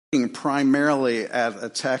looking primarily at a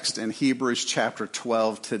text in Hebrews chapter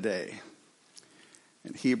 12 today.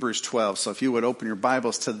 In Hebrews 12. So if you would open your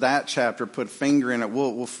Bibles to that chapter, put a finger in it,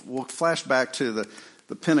 we'll flash back to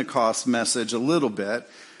the Pentecost message a little bit.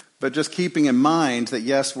 But just keeping in mind that,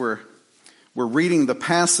 yes, we're reading the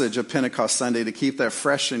passage of Pentecost Sunday to keep that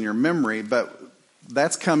fresh in your memory, but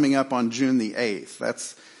that's coming up on June the 8th.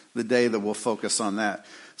 That's the day that we'll focus on that.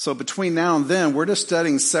 So between now and then, we're just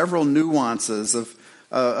studying several nuances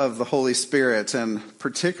of the Holy Spirit, and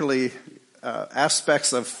particularly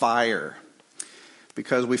aspects of fire.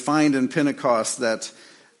 Because we find in Pentecost that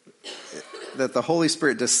the Holy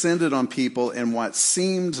Spirit descended on people in what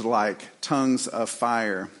seemed like tongues of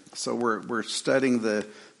fire. So we're studying the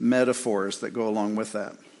metaphors that go along with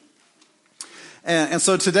that. And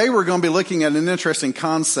so today we're going to be looking at an interesting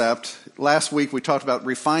concept. Last week we talked about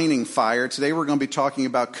refining fire. Today we're going to be talking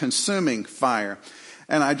about consuming fire.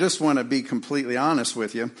 And I just want to be completely honest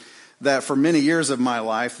with you that for many years of my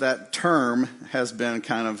life, that term has been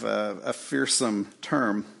kind of a fearsome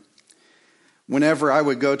term. Whenever I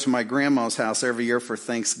would go to my grandma's house every year for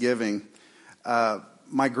Thanksgiving,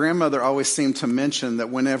 my grandmother always seemed to mention that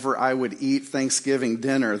whenever I would eat Thanksgiving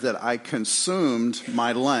dinner, that I consumed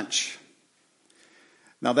my lunch.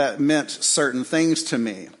 Now that meant certain things to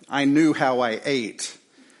me. I knew how I ate.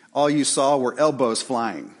 All you saw were elbows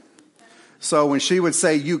flying. So when she would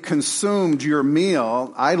say, you consumed your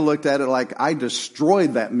meal, I looked at it like I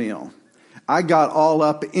destroyed that meal. I got all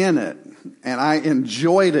up in it, and I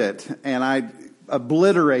enjoyed it, and I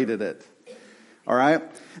obliterated it. All right?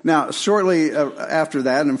 Now, shortly after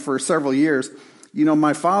that, and for several years,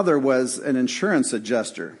 my father was an insurance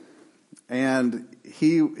adjuster. And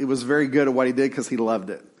he was very good at what he did because he loved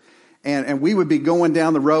it. And we would be going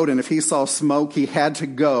down the road, and if he saw smoke, he had to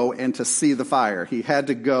go and to see the fire. He had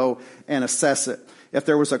to go and assess it. If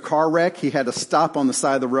there was a car wreck, he had to stop on the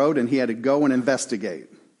side of the road, and he had to go and investigate.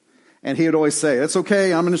 And he would always say, it's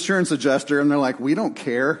okay, I'm an insurance adjuster. And they're like, we don't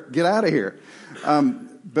care, get out of here.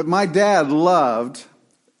 But my dad loved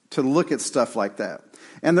to look at stuff like that.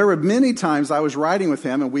 And there were many times I was riding with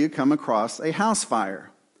him, and we had come across a house fire.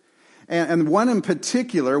 And one in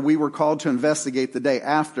particular, we were called to investigate the day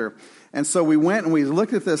after. And so we went and we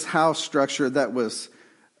looked at this house structure that was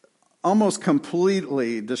almost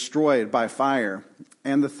completely destroyed by fire.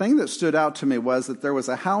 And the thing that stood out to me was that there was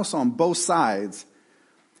a house on both sides,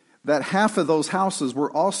 that half of those houses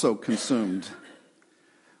were also consumed.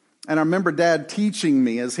 And I remember Dad teaching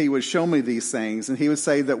me as he would show me these things. And he would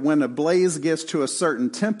say that when a blaze gets to a certain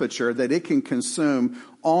temperature, that it can consume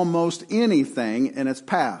almost anything in its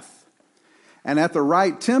path. And at the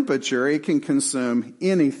right temperature, it can consume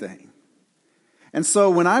anything. And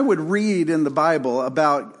so when I would read in the Bible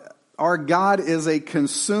about our God is a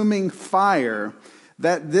consuming fire,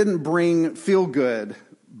 that didn't bring feel-good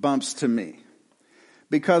bumps to me.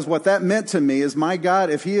 Because what that meant to me is, my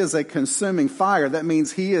God, if he is a consuming fire, that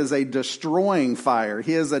means he is a destroying fire.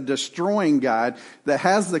 He is a destroying God that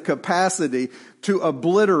has the capacity to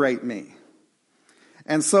obliterate me.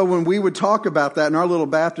 And so when we would talk about that in our little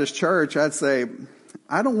Baptist church, I'd say,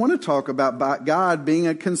 I don't want to talk about God being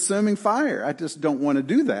a consuming fire. I just don't want to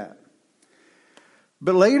do that.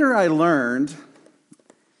 But later I learned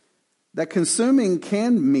that consuming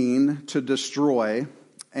can mean to destroy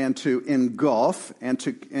and to engulf and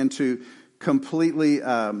to completely,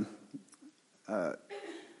 I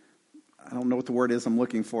don't know what the word is I'm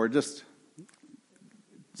looking for, just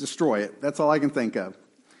destroy it. That's all I can think of.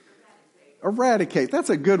 Eradicate. That's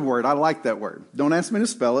a good word. I like that word. Don't ask me to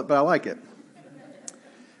spell it, but I like it.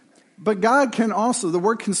 But God can also, the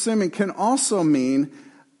word consuming can also mean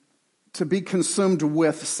to be consumed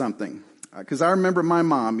with something. Because I remember my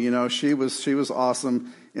mom, she was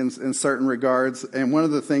awesome in certain regards. And one of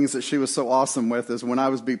the things that she was so awesome with is when I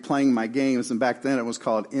was playing my games, and back then it was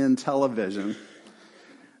called Intellivision.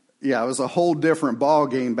 Yeah, it was a whole different ball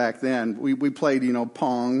game back then. We played,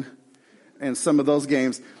 Pong and some of those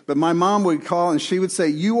games. But my mom would call and she would say,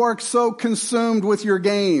 you are so consumed with your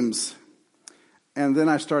games. And then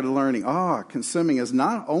I started learning, consuming is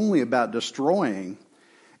not only about destroying,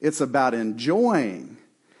 it's about enjoying.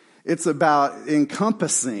 It's about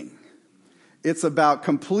encompassing. It's about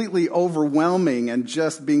completely overwhelming and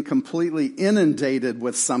just being completely inundated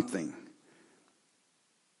with something.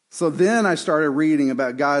 So then I started reading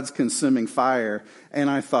about God's consuming fire, and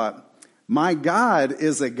I thought, my God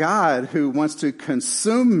is a God who wants to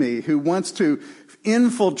consume me, who wants to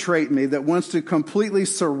infiltrate me, that wants to completely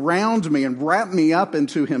surround me and wrap me up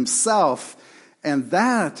into himself. And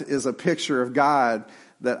that is a picture of God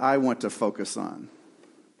that I want to focus on.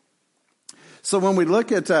 So when we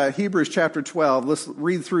look at Hebrews chapter 12, let's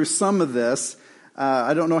read through some of this.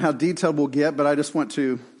 I don't know how detailed we'll get, but I just want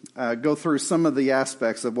to go through some of the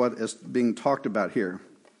aspects of what is being talked about here.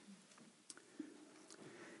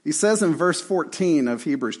 He says in verse 14 of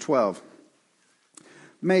Hebrews 12,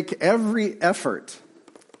 "Make every effort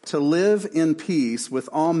to live in peace with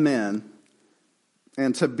all men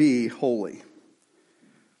and to be holy.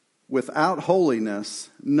 Without holiness,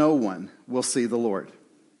 no one will see the Lord.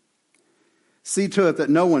 See to it that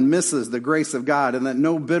no one misses the grace of God and that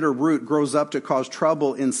no bitter root grows up to cause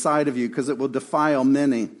trouble inside of you, because it will defile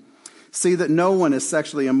many. See that no one is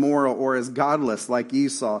sexually immoral or is godless like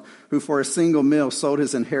Esau, who for a single meal sold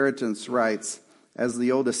his inheritance rights as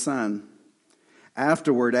the oldest son.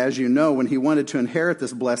 Afterward, as you know, when he wanted to inherit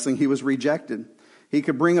this blessing, he was rejected. He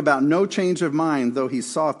could bring about no change of mind, though he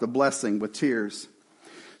sought the blessing with tears."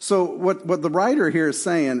 So what the writer here is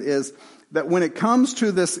saying is that when it comes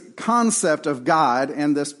to this concept of God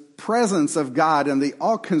and this presence of God and the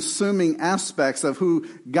all-consuming aspects of who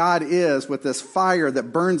God is, with this fire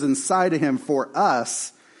that burns inside of him for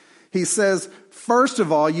us, he says, first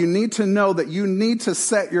of all, you need to know that you need to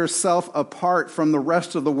set yourself apart from the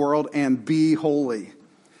rest of the world and be holy.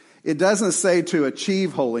 It doesn't say to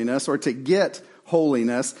achieve holiness or to get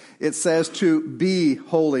holiness. It says to be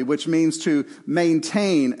holy, which means to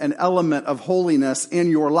maintain an element of holiness in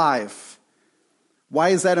your life. Why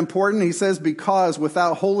is that important? He says, because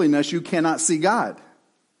without holiness, you cannot see God.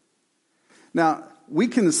 Now, we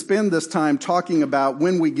can spend this time talking about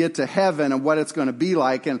when we get to heaven and what it's going to be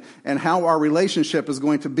like and how our relationship is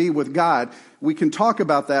going to be with God. We can talk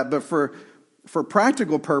about that, but for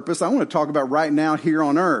practical purpose, I want to talk about right now here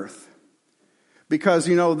on earth. Because,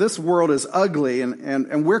 this world is ugly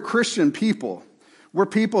and we're Christian people. We're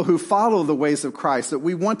people who follow the ways of Christ, that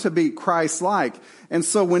we want to be Christ-like. And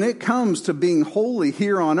so when it comes to being holy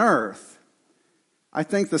here on earth, I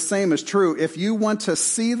think the same is true. If you want to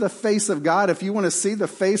see the face of God, if you want to see the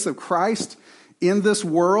face of Christ in this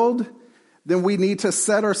world, then we need to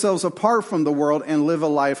set ourselves apart from the world and live a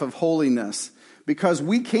life of holiness. Because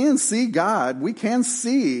we can see God, we can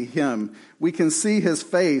see Him, we can see His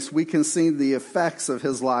face, we can see the effects of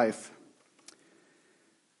His life.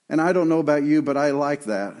 And I don't know about you, but I like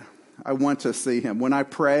that. I want to see Him. When I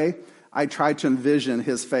pray, I try to envision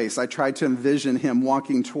His face. I try to envision Him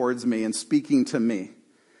walking towards me and speaking to me.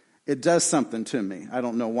 It does something to me. I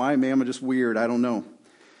don't know why. Maybe I'm just weird. I don't know.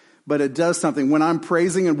 But it does something. When I'm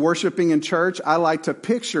praising and worshiping in church, I like to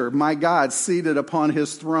picture my God seated upon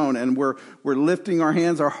His throne. And we're lifting our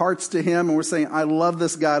hands, our hearts to Him. And we're saying, I love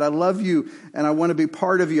this God. I love you. And I want to be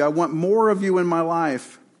part of you. I want more of you in my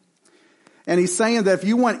life. And He's saying that if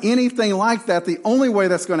you want anything like that, the only way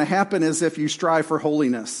that's going to happen is if you strive for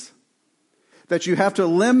holiness. That you have to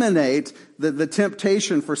eliminate the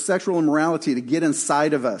temptation for sexual immorality to get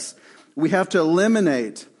inside of us. We have to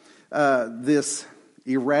eliminate this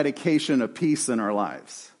eradication of peace in our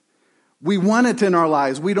lives. We want it in our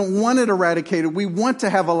lives. We don't want it eradicated. We want to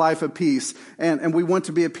have a life of peace, and we want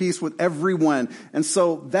to be at peace with everyone. And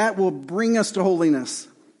so that will bring us to holiness.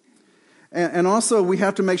 And also we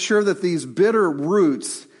have to make sure that these bitter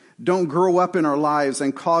roots don't grow up in our lives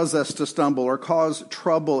and cause us to stumble or cause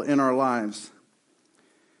trouble in our lives.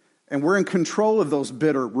 And we're in control of those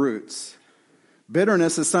bitter roots.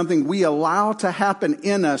 Bitterness is something we allow to happen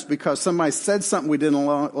in us because somebody said something we didn't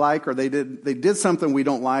like, or they did something we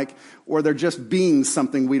don't like, or they're just being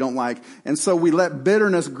something we don't like. And so we let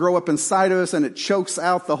bitterness grow up inside of us, and it chokes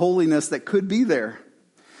out the holiness that could be there.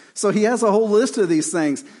 So he has a whole list of these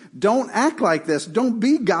things. Don't act like this. Don't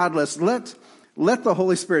be godless. Let the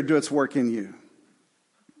Holy Spirit do its work in you.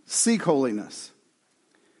 Seek holiness.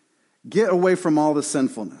 Get away from all the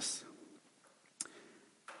sinfulness.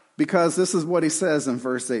 Because this is what he says in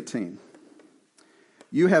verse 18.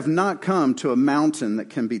 You have not come to a mountain that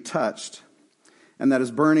can be touched and that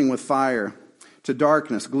is burning with fire, to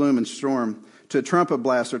darkness, gloom, and storm, to a trumpet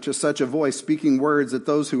blast, or to such a voice speaking words that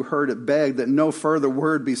those who heard it begged that no further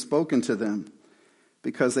word be spoken to them,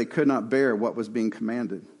 because they could not bear what was being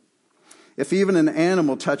commanded. If even an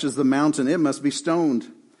animal touches the mountain, it must be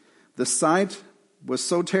stoned. The sight was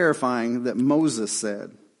so terrifying that Moses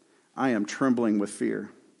said, I am trembling with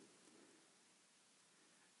fear.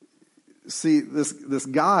 See, this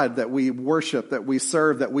God that we worship, that we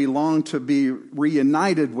serve, that we long to be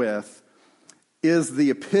reunited with, is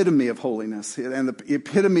the epitome of holiness and the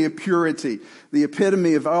epitome of purity, the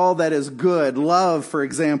epitome of all that is good. Love, for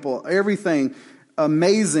example, everything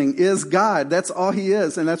amazing is God. That's all He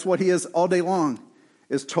is, and that's what He is all day long,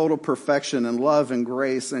 is total perfection and love and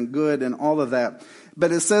grace and good and all of that.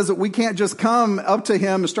 But it says that we can't just come up to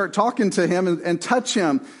Him and start talking to Him and touch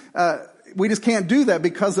Him. we just can't do that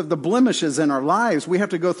because of the blemishes in our lives. We have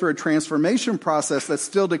to go through a transformation process that's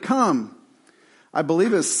still to come. I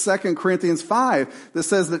believe it's 2 Corinthians 5 that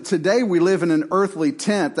says that today we live in an earthly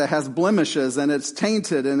tent that has blemishes and it's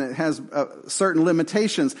tainted and it has certain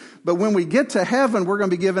limitations. But when we get to heaven, we're going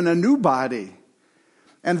to be given a new body.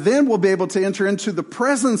 And then we'll be able to enter into the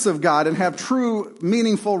presence of God and have true,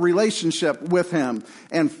 meaningful relationship with Him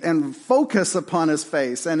and focus upon His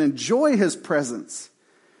face and enjoy His presence.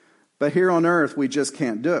 But here on earth, we just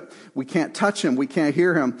can't do it. We can't touch Him. We can't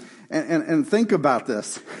hear Him. And think about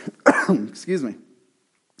this. Excuse me.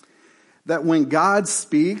 That when God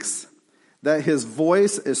speaks, that His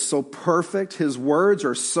voice is so perfect, His words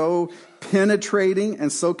are so penetrating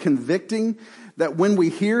and so convicting, that when we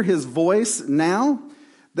hear His voice now,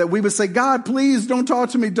 that we would say, God, please don't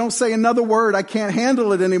talk to me. Don't say another word. I can't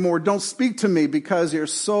handle it anymore. Don't speak to me because you're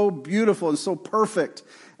so beautiful and so perfect.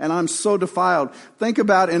 And I'm so defiled. Think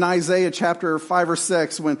about in Isaiah chapter 5 or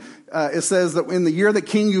 6 when it says that in the year that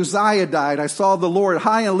King Uzziah died, I saw the Lord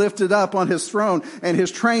high and lifted up on His throne, and His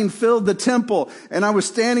train filled the temple. And I was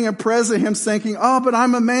standing in presence of Him thinking, oh, but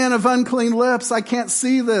I'm a man of unclean lips. I can't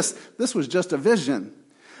see this. This was just a vision.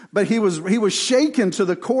 But he was shaken to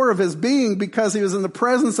the core of his being because he was in the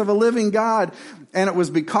presence of a living God. And it was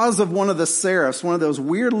because of one of the seraphs, one of those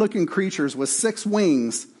weird looking creatures with 6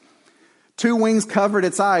 wings. 2 wings covered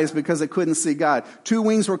its eyes because it couldn't see God. 2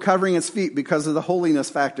 wings were covering its feet because of the holiness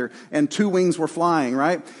factor. And 2 wings were flying,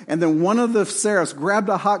 right? And then one of the seraphs grabbed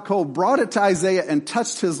a hot coal, brought it to Isaiah and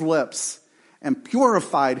touched his lips and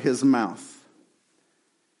purified his mouth.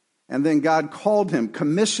 And then God called him,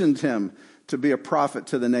 commissioned him to be a prophet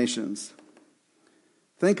to the nations.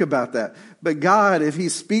 Think about that. But God, if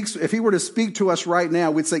He were to speak to us right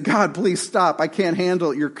now, we'd say, God, please stop. I can't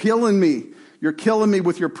handle it. You're killing me. You're killing me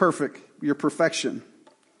with your perfection.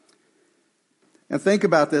 And think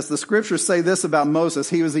about this. The scriptures say this about Moses.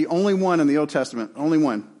 He was the only one in the Old Testament, only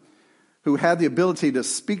one, who had the ability to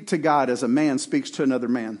speak to God as a man speaks to another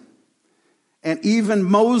man. And even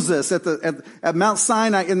Moses at Mount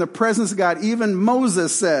Sinai in the presence of God, even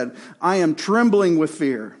Moses said, I am trembling with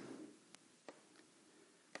fear.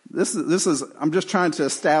 This is, I'm just trying to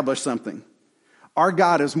establish something. Our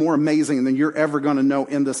God is more amazing than you're ever going to know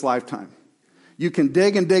in this lifetime. You can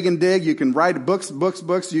dig and dig and dig. You can write books.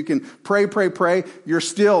 You can pray. You're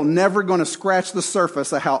still never going to scratch the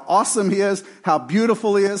surface of how awesome He is, how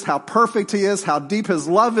beautiful He is, how perfect He is, how deep His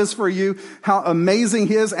love is for you, how amazing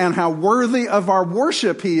He is, and how worthy of our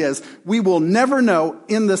worship He is. We will never know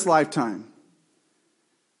in this lifetime.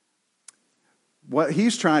 What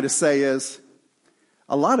He's trying to say is,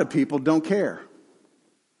 a lot of people don't care.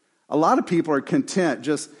 A lot of people are content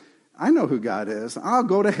just, I know who God is. I'll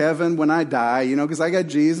go to heaven when I die, because I got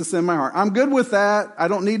Jesus in my heart. I'm good with that. I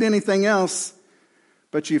don't need anything else.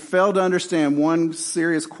 But you fail to understand one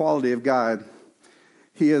serious quality of God.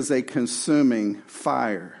 He is a consuming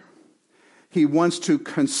fire. He wants to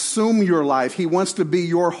consume your life. He wants to be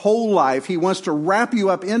your whole life. He wants to wrap you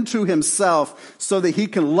up into Himself so that He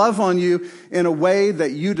can love on you in a way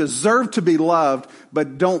that you deserve to be loved,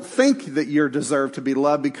 but don't think that you deserve to be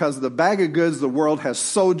loved because of the bag of goods the world has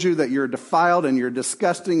sold you that you're defiled and you're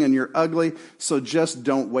disgusting and you're ugly. So just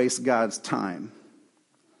don't waste God's time.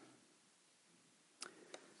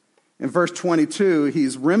 In verse 22,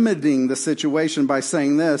 He's remedying the situation by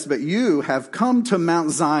saying this, but you have come to Mount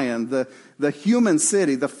Zion, the human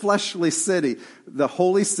city, the fleshly city, the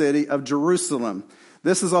holy city of Jerusalem.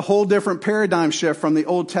 This is a whole different paradigm shift from the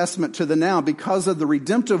Old Testament to the now. Because of the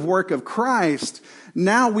redemptive work of Christ,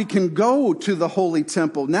 now we can go to the holy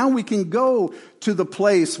temple. Now we can go to the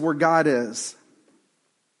place where God is.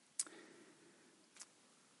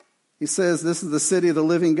 He says, this is the city of the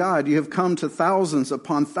living God. You have come to thousands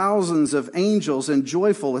upon thousands of angels in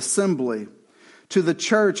joyful assembly, to the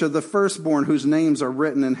church of the firstborn whose names are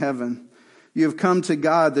written in heaven. You have come to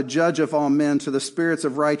God, the judge of all men, to the spirits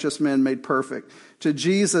of righteous men made perfect, to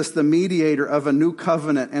Jesus, the mediator of a new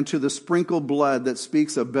covenant, and to the sprinkled blood that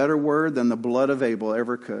speaks a better word than the blood of Abel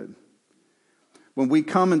ever could. When we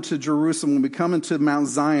come into Jerusalem, when we come into Mount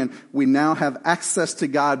Zion, we now have access to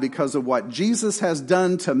God because of what Jesus has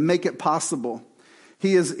done to make it possible.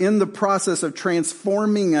 He is in the process of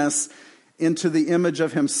transforming us into the image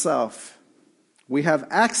of Himself. We have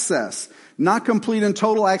access, not complete and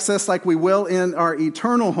total access like we will in our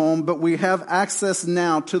eternal home, but we have access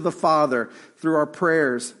now to the Father through our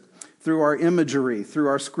prayers, through our imagery, through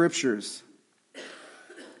our scriptures.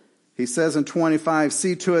 He says in 25,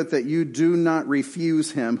 see to it that you do not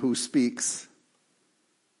refuse Him who speaks.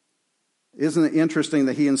 Isn't it interesting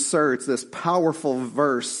that He inserts this powerful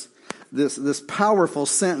verse, this powerful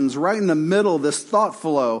sentence right in the middle of this thought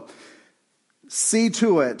flow? See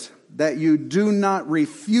to it that you do not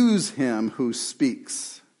refuse him who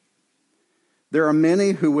speaks. There are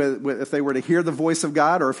many who, if they were to hear the voice of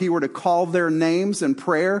God, or if he were to call their names in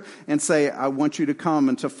prayer and say, I want you to come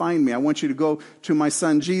and to find me. I want you to go to my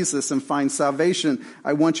son Jesus and find salvation.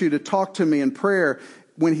 I want you to talk to me in prayer.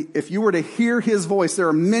 If you were to hear his voice, there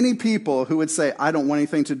are many people who would say, I don't want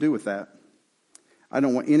anything to do with that. I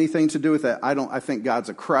don't want anything to do with that. I think God's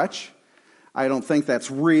a crutch. I don't think that's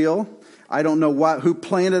real. I don't know who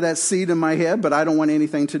planted that seed in my head, but I don't want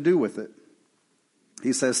anything to do with it.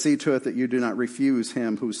 He says, see to it that you do not refuse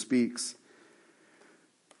him who speaks.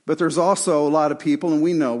 But there's also a lot of people, and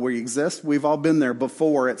we know we exist. We've all been there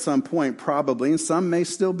before at some point probably, and some may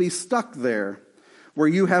still be stuck there, where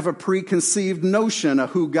you have a preconceived notion of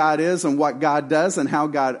who God is and what God does and how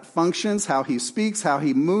God functions, how he speaks, how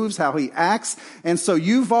he moves, how he acts. And so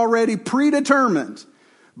you've already predetermined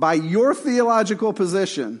by your theological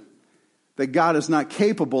position that God is not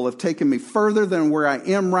capable of taking me further than where I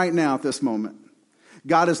am right now at this moment.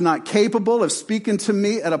 God is not capable of speaking to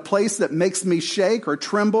me at a place that makes me shake or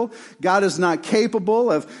tremble. God is not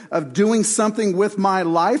capable of doing something with my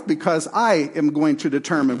life because I am going to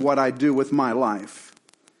determine what I do with my life.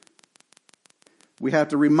 We have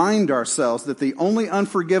to remind ourselves that the only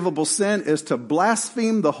unforgivable sin is to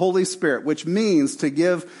blaspheme the Holy Spirit, which means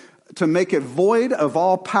to make it void of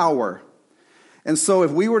all power. And so if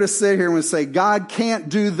we were to sit here and say, God can't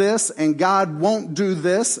do this and God won't do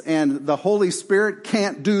this and the Holy Spirit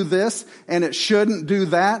can't do this and it shouldn't do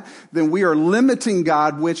that, then we are limiting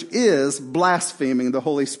God, which is blaspheming the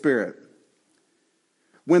Holy Spirit.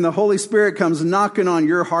 When the Holy Spirit comes knocking on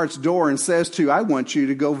your heart's door and says to you, I want you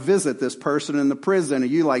to go visit this person in the prison,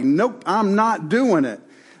 and you're like, nope, I'm not doing it.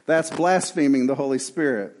 That's blaspheming the Holy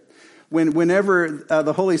Spirit. Whenever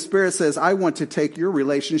the Holy Spirit says, I want to take your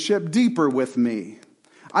relationship deeper with me.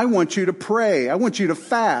 I want you to pray. I want you to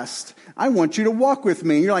fast. I want you to walk with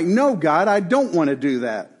me. And you're like, no, God, I don't want to do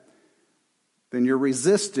that. Then you're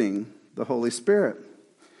resisting the Holy Spirit.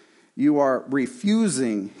 You are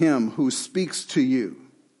refusing him who speaks to you.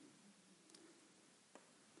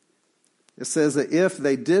 It says that if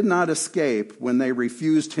they did not escape when they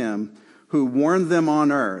refused him who warned them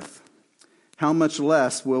on earth, how much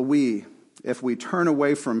less will we if we turn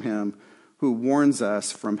away from him who warns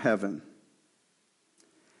us from heaven?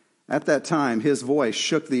 At that time, his voice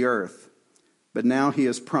shook the earth, but now he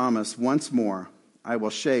has promised once more, I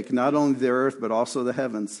will shake not only the earth, but also the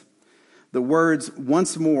heavens. The words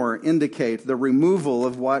once more indicate the removal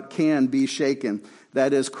of what can be shaken,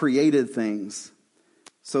 that is, created things,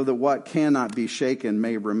 so that what cannot be shaken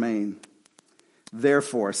may remain.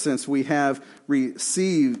 Therefore, since we are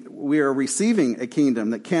receiving a kingdom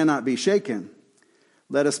that cannot be shaken,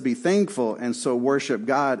 let us be thankful and so worship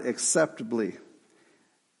God acceptably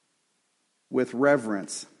with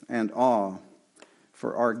reverence and awe,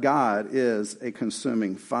 for our God is a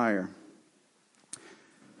consuming fire.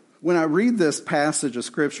 When I read this passage of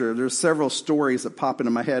Scripture, there's several stories that pop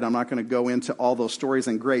into my head. I'm not going to go into all those stories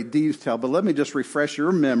in great detail, but let me just refresh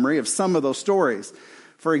your memory of some of those stories.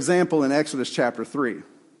 For example, in Exodus chapter 3,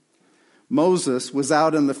 Moses was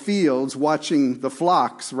out in the fields watching the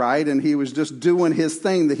flocks, right? And he was just doing his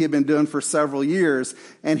thing that he had been doing for several years.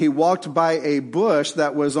 And he walked by a bush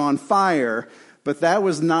that was on fire, but that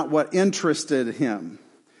was not what interested him.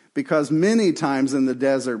 Because many times in the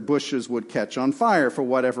desert, bushes would catch on fire for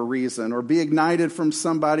whatever reason, or be ignited from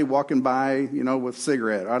somebody walking by, with a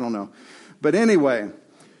cigarette. I don't know. But anyway,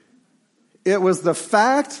 it was the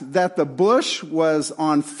fact that the bush was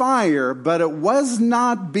on fire, but it was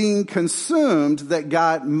not being consumed that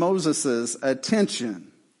got Moses'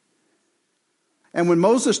 attention. And when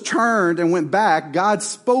Moses turned and went back, God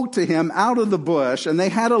spoke to him out of the bush, and they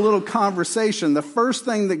had a little conversation. The first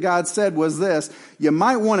thing that God said was this: you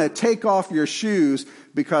might want to take off your shoes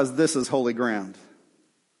because this is holy ground.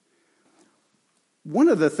 One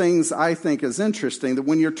of the things I think is interesting, that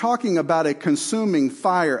when you're talking about a consuming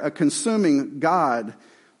fire, a consuming God,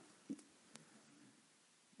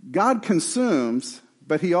 God consumes,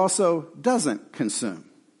 but he also doesn't consume.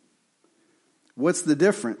 What's the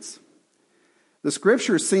difference? The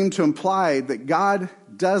scriptures seem to imply that God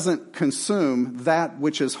doesn't consume that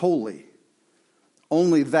which is holy,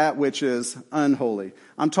 only that which is unholy.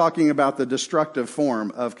 I'm talking about the destructive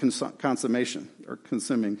form of consummation or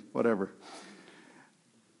consuming, whatever.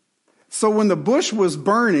 So when the bush was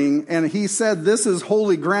burning and he said this is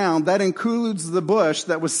holy ground, that includes the bush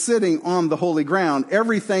that was sitting on the holy ground.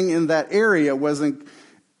 Everything in that area was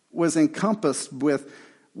encompassed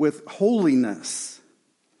with holiness.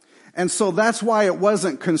 And so that's why it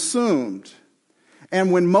wasn't consumed.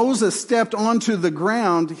 And when Moses stepped onto the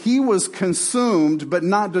ground, he was consumed but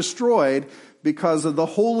not destroyed because of the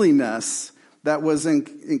holiness that was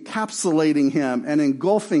encapsulating him and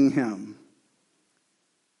engulfing him.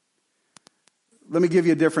 Let me give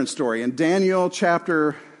you a different story. In Daniel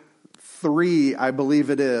chapter 3, I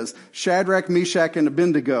believe it is, Shadrach, Meshach, and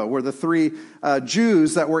Abednego were the three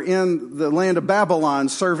Jews that were in the land of Babylon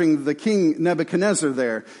serving the king Nebuchadnezzar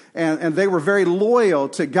there. And they were very loyal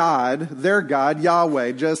to God, their God,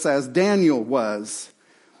 Yahweh, just as Daniel was.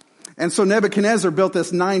 And so Nebuchadnezzar built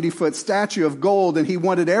this 90-foot statue of gold, and he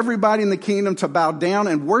wanted everybody in the kingdom to bow down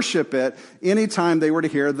and worship it anytime they were to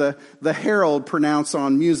hear the herald pronounce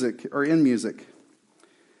on music or in music.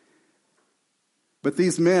 But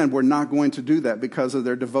these men were not going to do that because of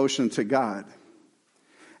their devotion to God.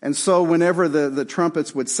 And so whenever the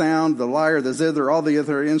trumpets would sound, the lyre, the zither, all the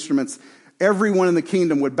other instruments, everyone in the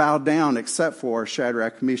kingdom would bow down except for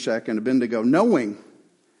Shadrach, Meshach, and Abednego, knowing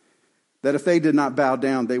that if they did not bow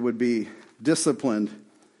down, they would be disciplined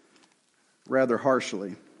rather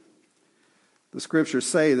harshly. The scriptures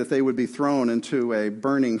say that they would be thrown into a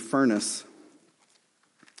burning furnace.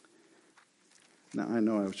 Now, I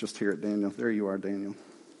know I was just here at Daniel. There you are, Daniel.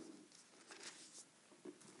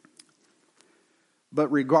 But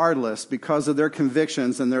regardless, because of their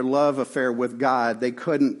convictions and their love affair with God, they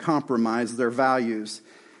couldn't compromise their values.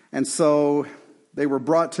 And so they were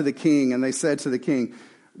brought to the king, and they said to the king,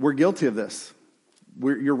 "We're guilty of this.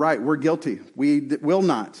 You're right, we're guilty. We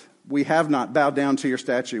have not bowed down to your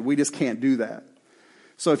statue. We just can't do that.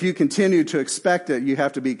 So if you continue to expect it, you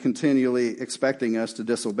have to be continually expecting us to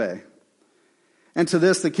disobey." And to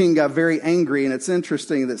this, the king got very angry, and it's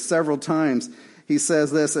interesting that several times he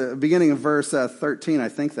says this, beginning of verse 13, I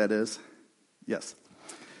think that is. Yes.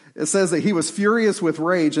 It says that he was furious with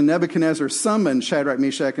rage, and Nebuchadnezzar summoned Shadrach,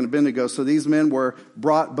 Meshach, and Abednego. So these men were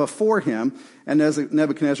brought before him, and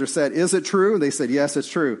Nebuchadnezzar said, "Is it true?" They said, "Yes, it's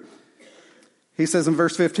true." He says in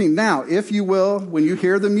verse 15, "Now, if you will, when you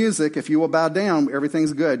hear the music, if you will bow down,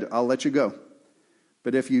 everything's good. I'll let you go.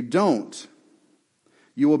 But if you don't,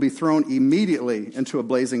 you will be thrown immediately into a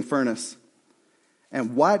blazing furnace.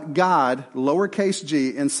 And what God, lowercase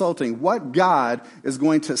g, insulting, what God is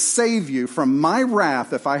going to save you from my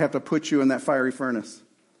wrath if I have to put you in that fiery furnace?"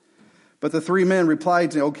 But the three men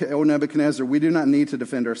replied to, "O Nebuchadnezzar, we do not need to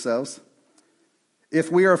defend ourselves.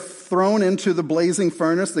 If we are thrown into the blazing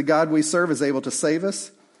furnace, the God we serve is able to save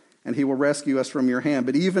us, and he will rescue us from your hand.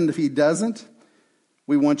 But even if he doesn't,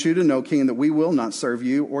 we want you to know, king, that we will not serve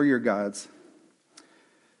you or your gods."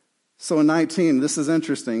 So in 19, this is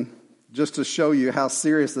interesting, just to show you how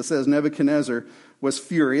serious this is. Nebuchadnezzar was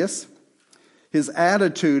furious. His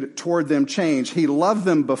attitude toward them changed. He loved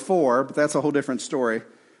them before, but that's a whole different story.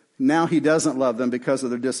 Now he doesn't love them because of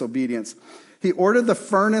their disobedience. He ordered the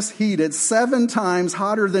furnace heated 7 times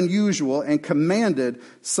hotter than usual and commanded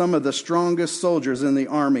some of the strongest soldiers in the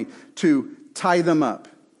army to tie them up.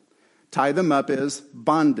 Tie them up is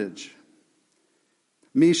bondage.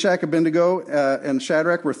 Meshach, Abednego, and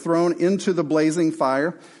Shadrach were thrown into the blazing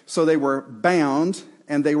fire, so they were bound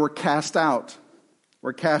and they were cast out,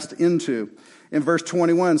 or cast into. In verse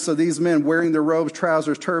 21, so these men wearing their robes,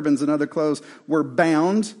 trousers, turbans, and other clothes were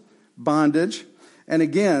bound, bondage, and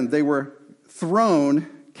again they were thrown,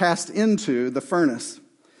 cast into the furnace.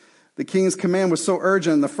 The king's command was so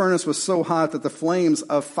urgent and the furnace was so hot that the flames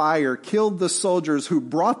of fire killed the soldiers who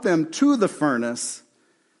brought them to the furnace.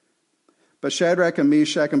 But Shadrach and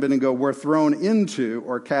Meshach and Abednego were thrown into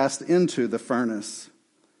or cast into the furnace.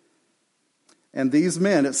 And these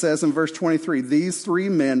men, it says in verse 23, these 3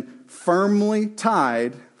 men firmly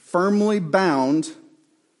tied, firmly bound,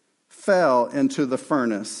 fell into the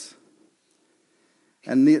furnace.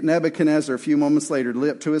 And Nebuchadnezzar, a few moments later,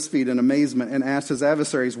 leaped to his feet in amazement and asked his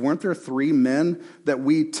adversaries, "Weren't there 3 men that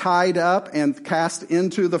we tied up and cast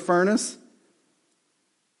into the furnace?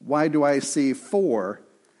 Why do I see 4?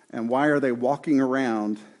 And why are they walking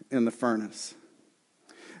around in the furnace?"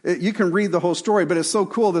 You can read the whole story, but it's so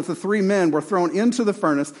cool that the 3 men were thrown into the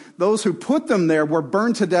furnace. Those who put them there were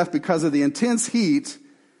burned to death because of the intense heat,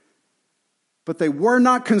 but they were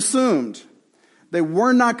not consumed. They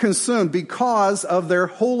were not consumed because of their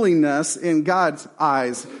holiness in God's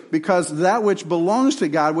eyes, because that which belongs to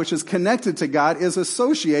God, which is connected to God, is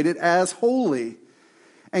associated as holy.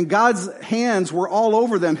 And God's hands were all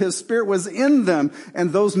over them. His Spirit was in them,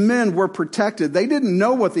 and those men were protected. They didn't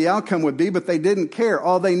know what the outcome would be, but they didn't care.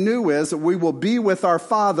 All they knew is that we will be with our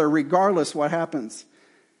Father regardless what happens.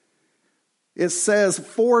 It says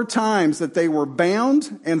 4 times that they were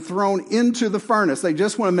bound and thrown into the furnace. They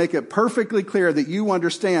just want to make it perfectly clear that you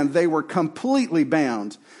understand they were completely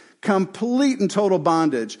bound, complete and total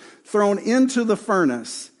bondage, thrown into the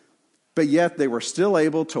furnace, but yet they were still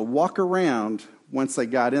able to walk around once they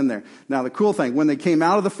got in there. Now, the cool thing, when they came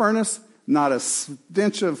out of the furnace, not a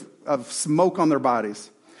stench of smoke on their bodies,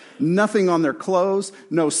 nothing on their clothes,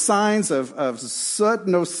 no signs of soot,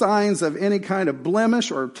 no signs of any kind of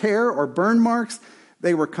blemish or tear or burn marks.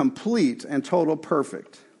 They were complete and total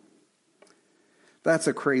perfect. That's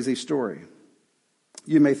a crazy story.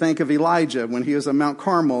 You may think of Elijah when he was at Mount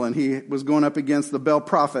Carmel and he was going up against the Baal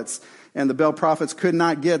prophets. And the Baal prophets could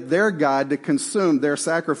not get their God to consume their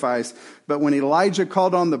sacrifice. But when Elijah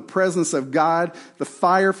called on the presence of God, the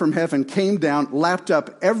fire from heaven came down, lapped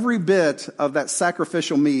up every bit of that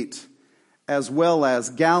sacrificial meat, as well as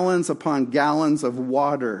gallons upon gallons of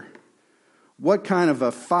water. What kind of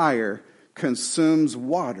a fire consumes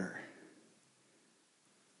water?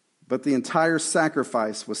 But the entire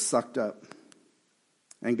sacrifice was sucked up.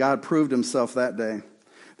 And God proved himself that day.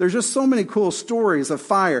 There's just so many cool stories of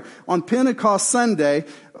fire. On Pentecost Sunday,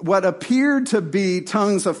 what appeared to be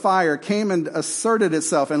tongues of fire came and asserted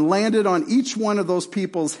itself and landed on each one of those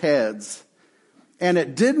people's heads. And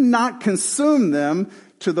it did not consume them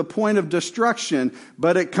to the point of destruction,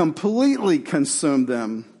 but it completely consumed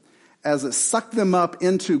them as it sucked them up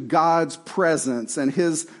into God's presence, and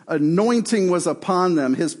his anointing was upon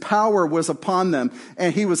them, his power was upon them,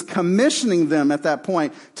 and he was commissioning them at that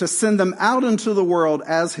point to send them out into the world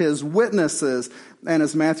as his witnesses. And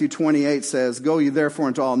as Matthew 28 says, "Go ye therefore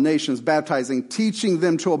into all nations, baptizing, teaching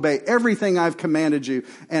them to obey everything I've commanded you,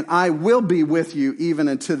 and I will be with you even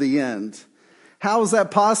unto the end." How is that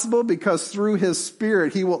possible? Because through his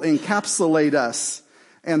Spirit, he will encapsulate us,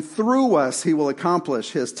 and through us, he will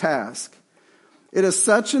accomplish his task. It is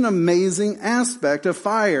such an amazing aspect of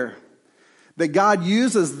fire that God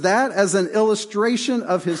uses that as an illustration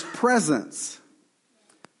of his presence.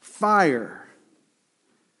 Fire.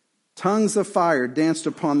 Tongues of fire danced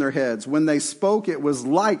upon their heads. When they spoke, it was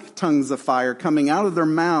like tongues of fire coming out of their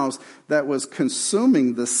mouths that was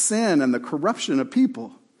consuming the sin and the corruption of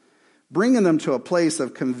people, bringing them to a place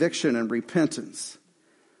of conviction and repentance.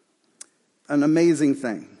 An amazing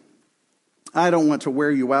thing. I don't want to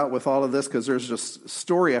wear you out with all of this because there's just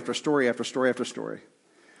story after story after story after story.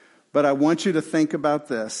 But I want you to think about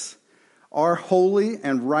this. Our holy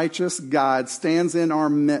and righteous God stands in our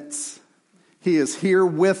midst. He is here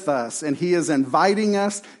with us, and he is inviting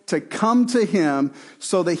us to come to him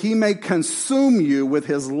so that he may consume you with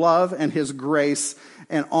his love and his grace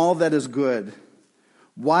and all that is good.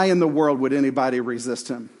 Why in the world would anybody resist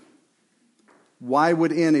him? Why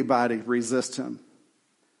would anybody resist him?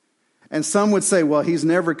 And some would say, well, he's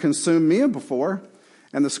never consumed me before.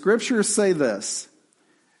 And the scriptures say this: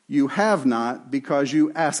 you have not because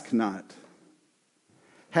you ask not.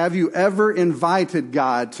 Have you ever invited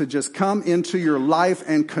God to just come into your life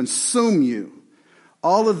and consume you?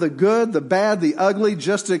 All of the good, the bad, the ugly,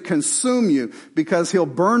 just to consume you, because he'll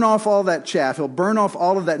burn off all that chaff. He'll burn off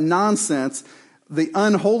all of that nonsense, the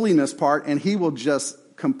unholiness part, and he will just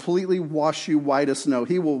completely wash you white as snow.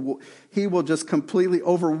 He will just completely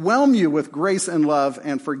overwhelm you with grace and love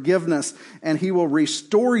and forgiveness, and he will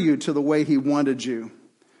restore you to the way he wanted you.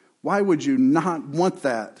 Why would you not want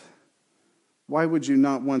that? Why would you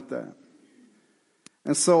not want that?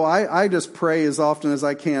 And so I just pray as often as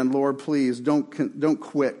I can, Lord, please don't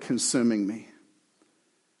quit consuming me.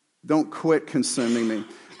 Don't quit consuming me.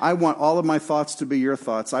 I want all of my thoughts to be your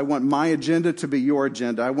thoughts. I want my agenda to be your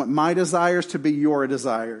agenda. I want my desires to be your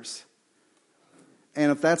desires.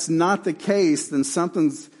 And if that's not the case, then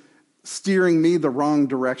something's steering me the wrong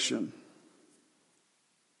direction.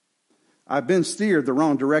 I've been steered the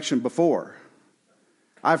wrong direction before.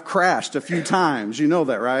 I've crashed a few times. You know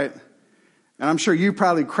that, right? And I'm sure you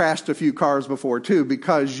probably crashed a few cars before too,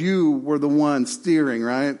 because you were the one steering,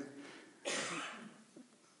 right?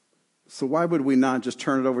 So why would we not just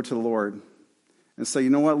turn it over to the Lord and say,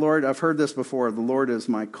 you know what, Lord, I've heard this before. The Lord is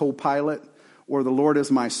my co-pilot, or the Lord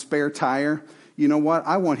is my spare tire. You know what?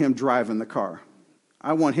 I want him driving the car.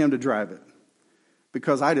 I want him to drive it,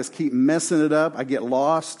 because I just keep messing it up. I get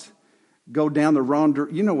lost, go down the wrong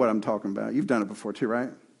direction. You know what I'm talking about. You've done it before too, right?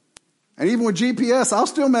 And even with GPS, I'll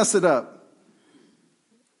still mess it up.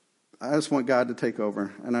 I just want God to take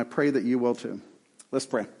over, and I pray that you will too. Let's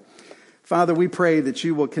pray. Father, we pray that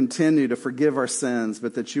you will continue to forgive our sins,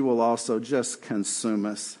 but that you will also just consume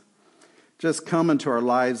us. Just come into our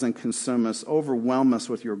lives and consume us. Overwhelm us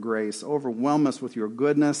with your grace. Overwhelm us with your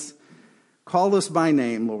goodness. Call us by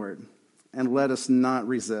name, Lord, and let us not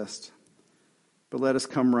resist, but let us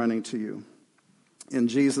come running to you. In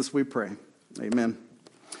Jesus we pray. Amen.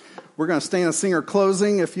 we're going to stand and sing our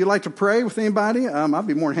closing. If you'd like to pray with anybody, I'd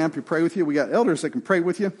be more than happy to pray with you. We got elders that can pray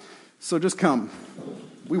with you. So just come.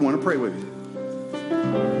 We want to pray with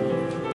you.